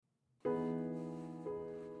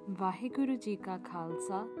वाहिगुरु जी का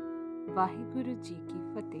खालसा, वाहिगुरु जी की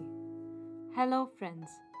फतेह. Hello, friends.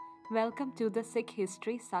 Welcome to the Sikh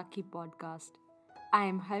History Saki podcast. I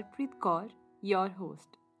am Harpreet Kaur, your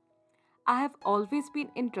host. I have always been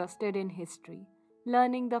interested in history,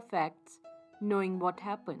 learning the facts, knowing what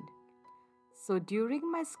happened. So,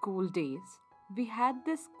 during my school days, we had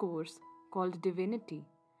this course called Divinity,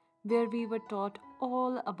 where we were taught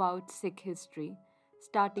all about Sikh history,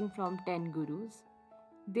 starting from 10 gurus,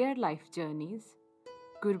 their life journeys,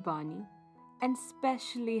 Gurbani, and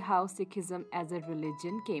especially how Sikhism as a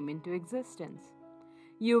religion came into existence.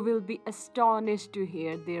 You will be astonished to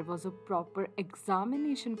hear there was a proper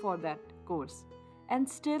examination for that course, and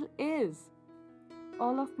still is.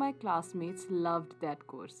 All of my classmates loved that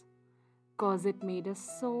course because it made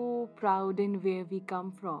us so proud in where we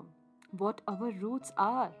come from, what our roots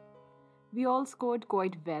are. We all scored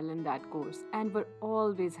quite well in that course and were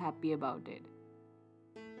always happy about it.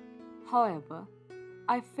 However,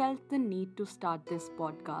 I felt the need to start this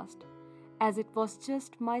podcast as it was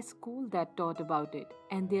just my school that taught about it,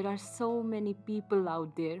 and there are so many people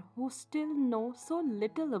out there who still know so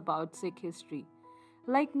little about Sikh history,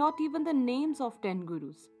 like not even the names of 10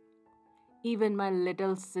 gurus. Even my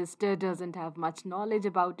little sister doesn't have much knowledge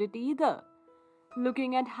about it either.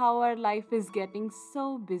 Looking at how our life is getting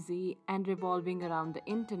so busy and revolving around the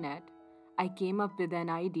internet, I came up with an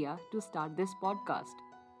idea to start this podcast.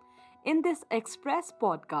 In this Express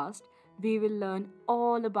podcast, we will learn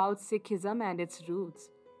all about Sikhism and its roots.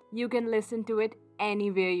 You can listen to it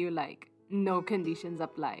anywhere you like, no conditions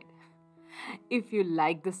applied. If you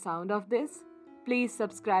like the sound of this, please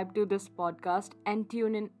subscribe to this podcast and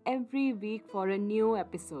tune in every week for a new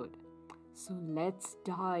episode. So let's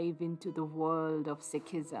dive into the world of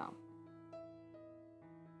Sikhism.